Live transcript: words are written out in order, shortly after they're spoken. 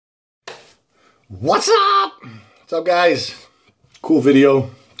What's up? What's up, guys? Cool video,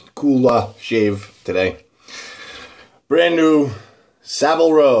 cool shave today. Brand new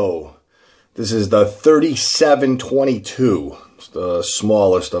Savile. This is the 3722. It's the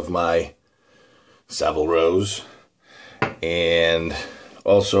smallest of my Savile. And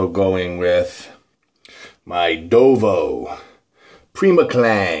also going with my Dovo Prima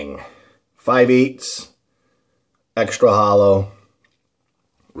Klang 5/8 extra hollow.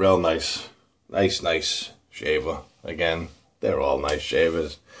 Real nice. Nice shaver. Again, they're all nice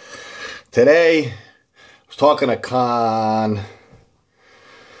shavers. Today, I was talking to Kaz.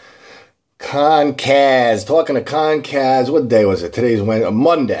 What day was it? Today's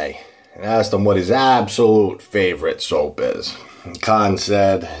Monday. And I asked him what his absolute favorite soap is. And Khan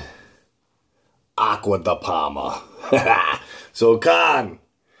said, Acqua di Parma. So, Khan,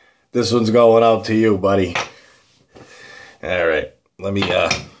 this one's going out to you, buddy. All right, let me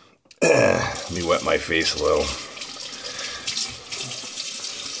wet my face a little.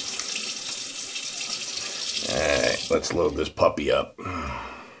 Alright, let's load this puppy up.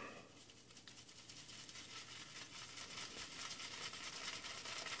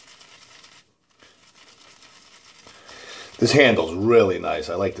 This handle's really nice.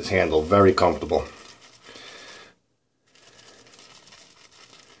 I like this handle, very comfortable.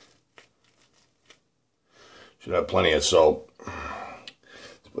 Should have plenty of soap.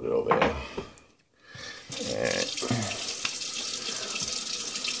 Put it over here. Alright.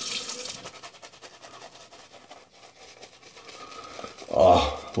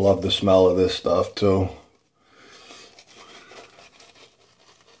 Oh, love the smell of this stuff too.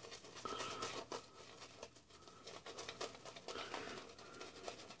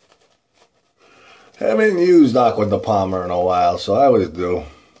 Haven't used Acqua di Parma in a while, so I always do.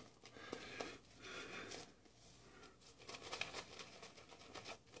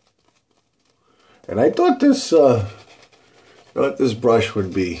 And I thought this brush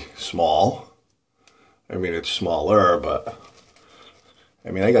would be small. I mean, it's smaller, but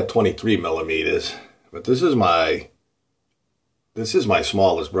I mean, I got 23 millimeters. But this is my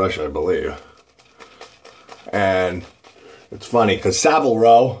smallest brush, I believe. And it's funny because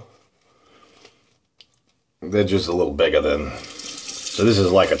Savile, they're just a little bigger than. So this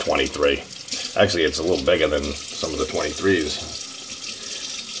is like a 23. Actually, it's a little bigger than some of the 23s.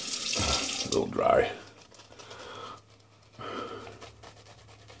 A little dry.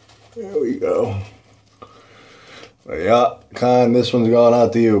 There we go. But yeah, Khan, this one's going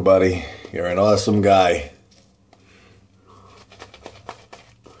out to you, buddy. You're an awesome guy.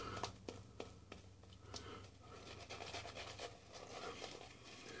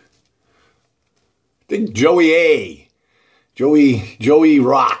 I think Joey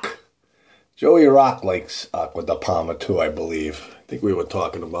Rock likes Acqua di Parma too, I believe. I think we were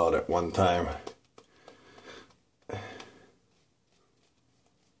talking about it one time.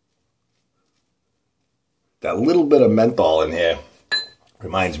 That little bit of menthol in here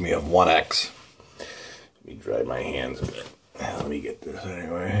reminds me of 1X. Let me dry my hands a bit. Let me get this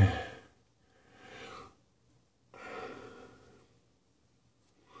anyway.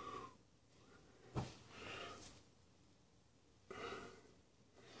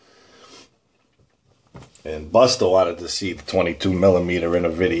 And Buster wanted to see the 22 millimeter in a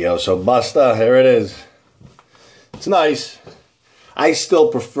video. So Buster, here it is. It's nice. I still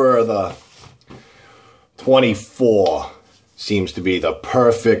prefer the 24. Seems to be the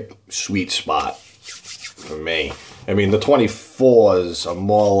perfect sweet spot for me. I mean, the 24s are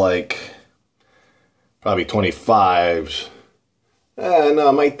more like probably 25s.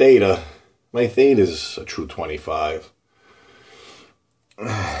 No, my Theta is a true 25.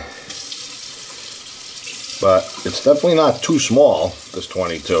 But it's definitely not too small, this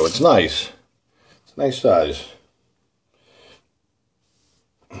 22. It's nice. It's a nice size.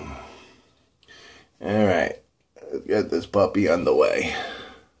 Alright, let's get this puppy underway.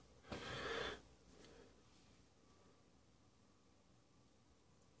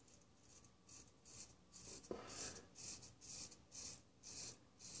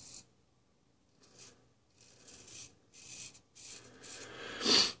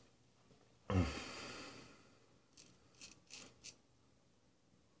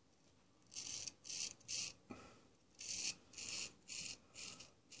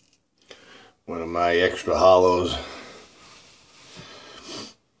 One of my extra hollows.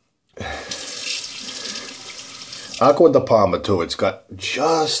 Acqua di Parma too, it's got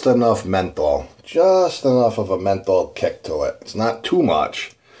just enough menthol. Just enough of a menthol kick to it. It's not too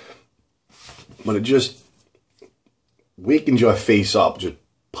much. But it just wakens your face up. Just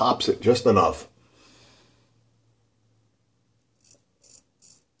pops it just enough.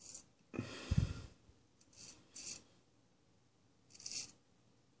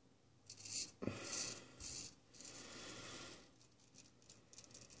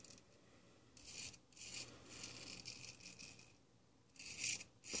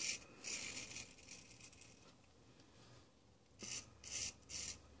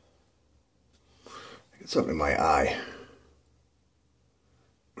 Something in my eye.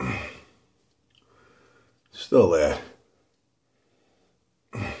 Still there.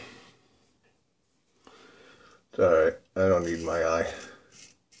 It's alright. I don't need my eye.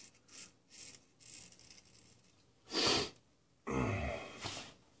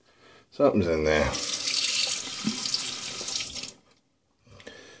 Something's in there.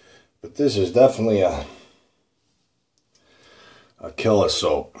 But this is definitely a killer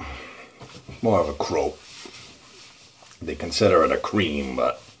soap. More of a croap. They consider it a cream,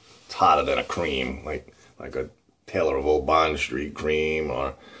 but it's hotter than a cream, like a Taylor of Old Bond Street cream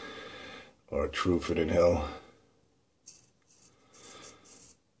or a Truford and Hill.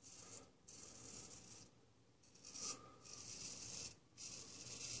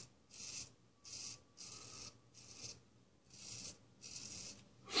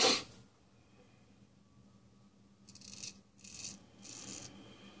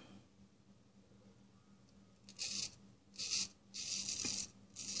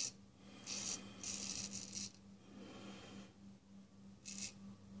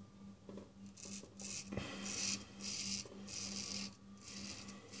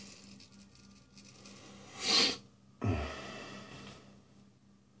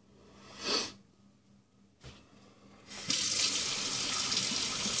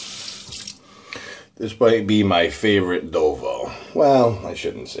 This might be my favorite Dovo. Well, I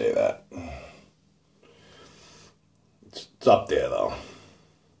shouldn't say that. It's up there, though.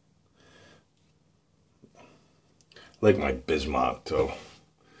 I like my Bismarck, too.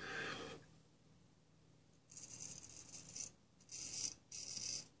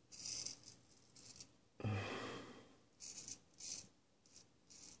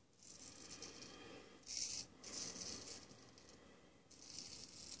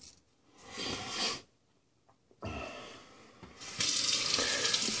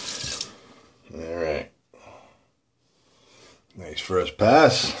 Alright. Nice first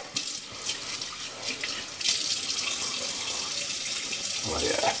pass. Oh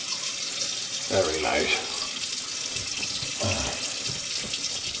yeah. Very nice.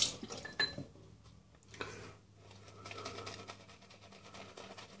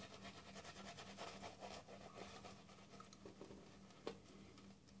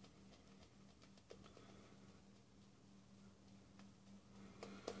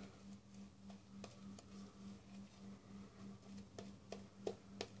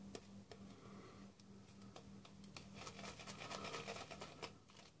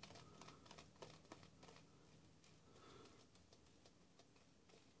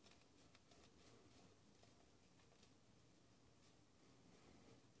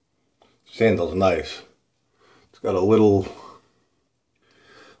 Sandal's nice. It's got a little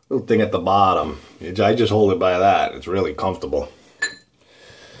thing at the bottom. I just hold it by that. It's really comfortable.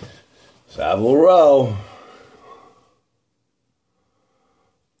 Savile row.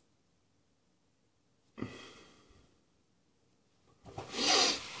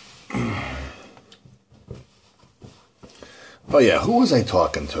 Oh yeah, who was I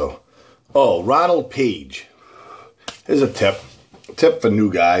talking to? Oh, Ronald Page. Here's a tip. Tip for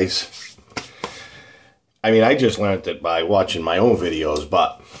new guys. I mean, I just learned it by watching my own videos,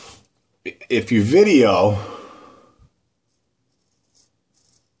 but if you video,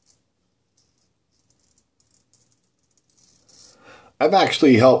 I've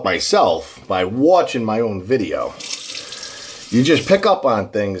actually helped myself by watching my own video. You just pick up on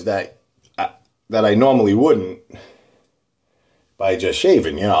things that I normally wouldn't by just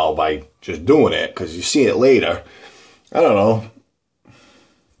shaving, you know, by just doing it, because you see it later. I don't know.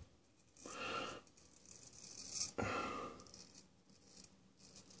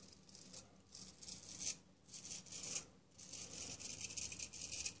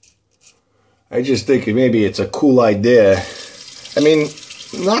 I just think maybe it's a cool idea. I mean,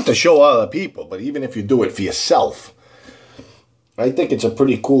 not to show other people, but even if you do it for yourself, I think it's a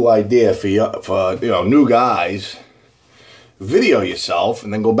pretty cool idea for new guys. Video yourself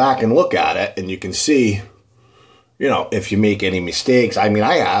and then go back and look at it, and you can see, you know, if you make any mistakes. I mean,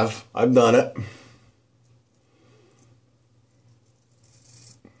 I've done it.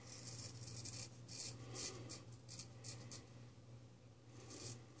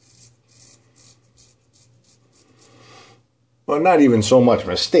 Well, not even so much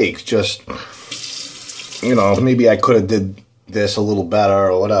mistakes, just, you know, maybe I could have did this a little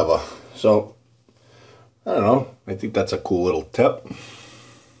better or whatever. So, I don't know. I think that's a cool little tip.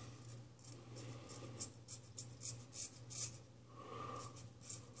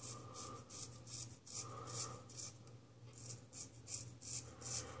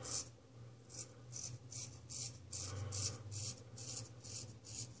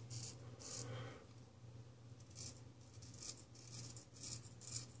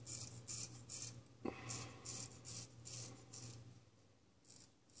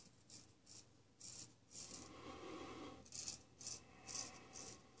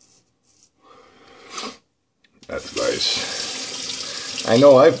 case. I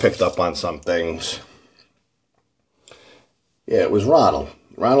know I've picked up on some things. Yeah, it was Ronald.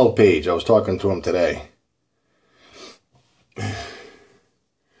 Ronald Page. I was talking to him today.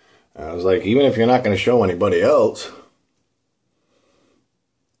 I was like, even if you're not going to show anybody else,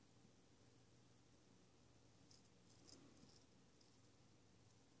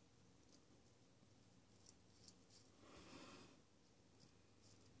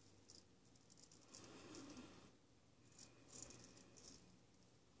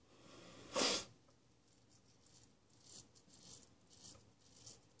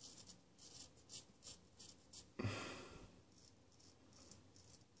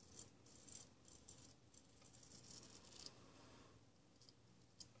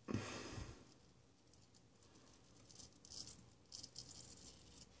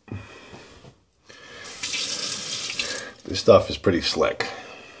 this stuff is pretty slick.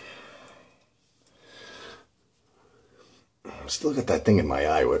 I still got that thing in my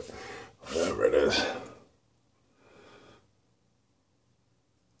eye with whatever it is.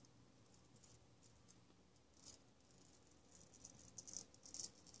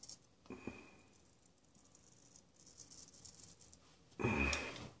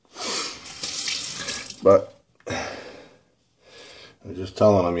 But I'm just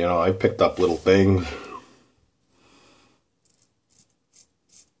telling them, you know, I picked up little things.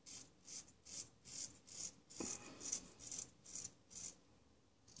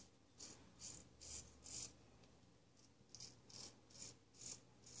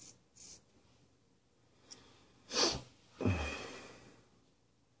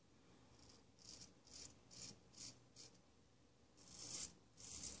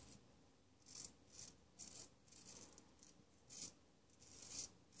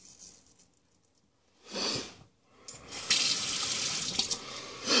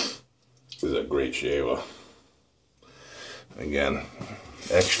 This is a great shaver. Again,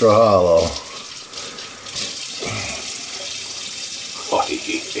 extra hollow. Oh, yeah.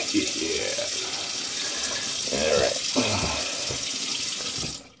 All right.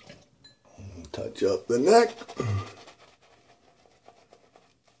 Touch up the neck.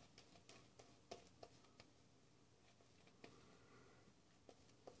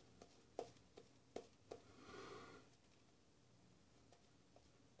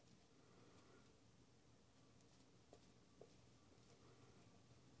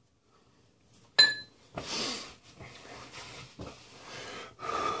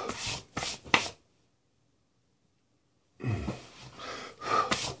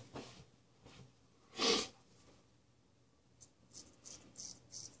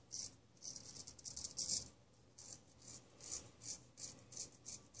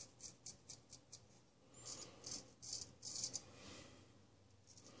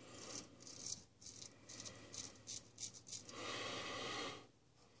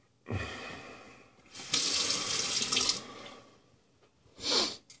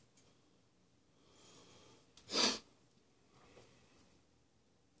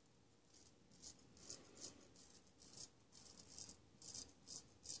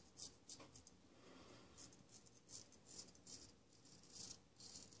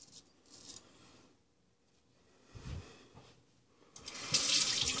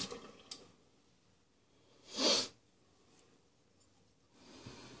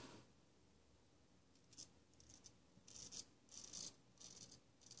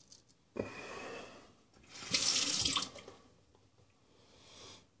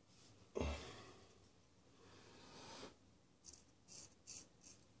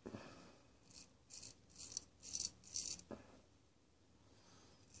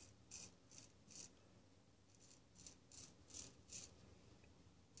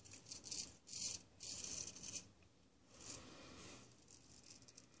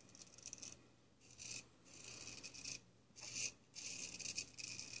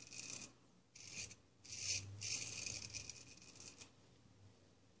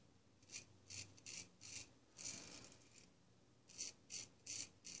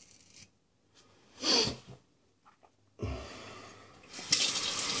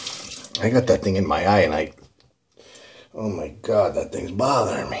 I got that thing in my eye and oh my God, that thing's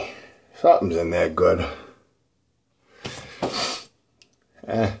bothering me. Something's in there good.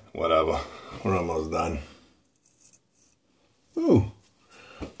 Whatever. We're almost done. Ooh,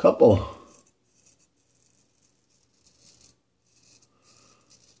 couple.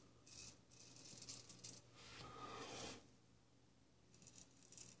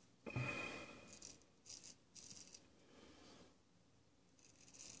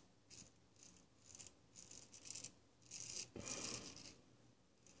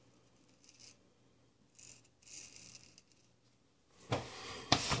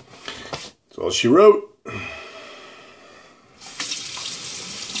 all she wrote.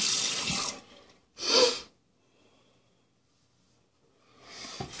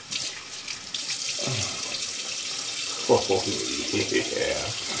 Oh, yeah.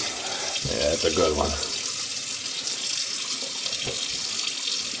 Yeah, that's a good one.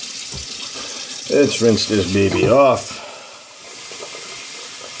 Let's rinse this baby off.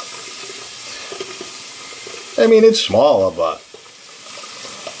 I mean, it's smaller, but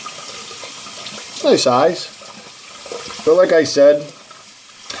nice size. But like I said,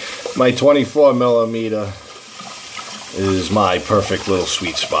 my 24 millimeter is my perfect little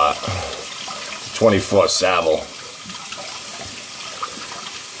sweet spot. 24 Savile.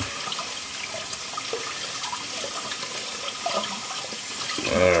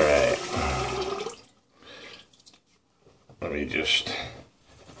 Alright. Let me just...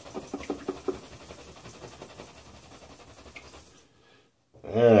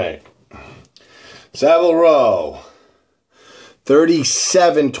 Alright. Savile row.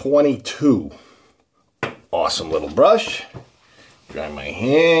 3722. Awesome little brush. Dry my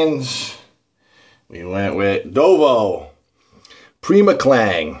hands. We went with Dovo Prima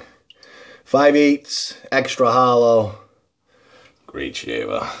Klang. 5/8 extra hollow. Great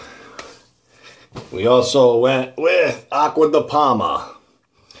shaver. We also went with Acqua di Parma.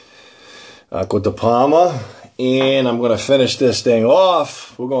 Acqua di Parma. And I'm going to finish this thing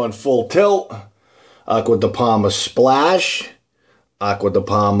off. We're going full tilt. Acqua di Parma Splash. Acqua di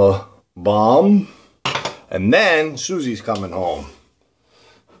Parma Bomb. And then Susie's coming home.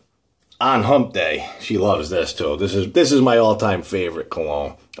 On hump day. She loves this too. This is my all-time favorite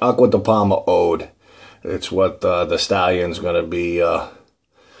cologne. Acqua di Parma Ode. It's what the Stallion's going to be, so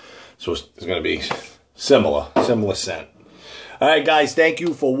it's going to be similar scent. All right, guys, thank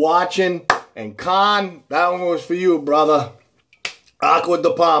you for watching. And Con, that one was for you, brother. Acqua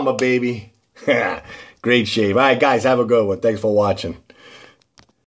di Parma, baby. Great shave. All right, guys, have a good one. Thanks for watching.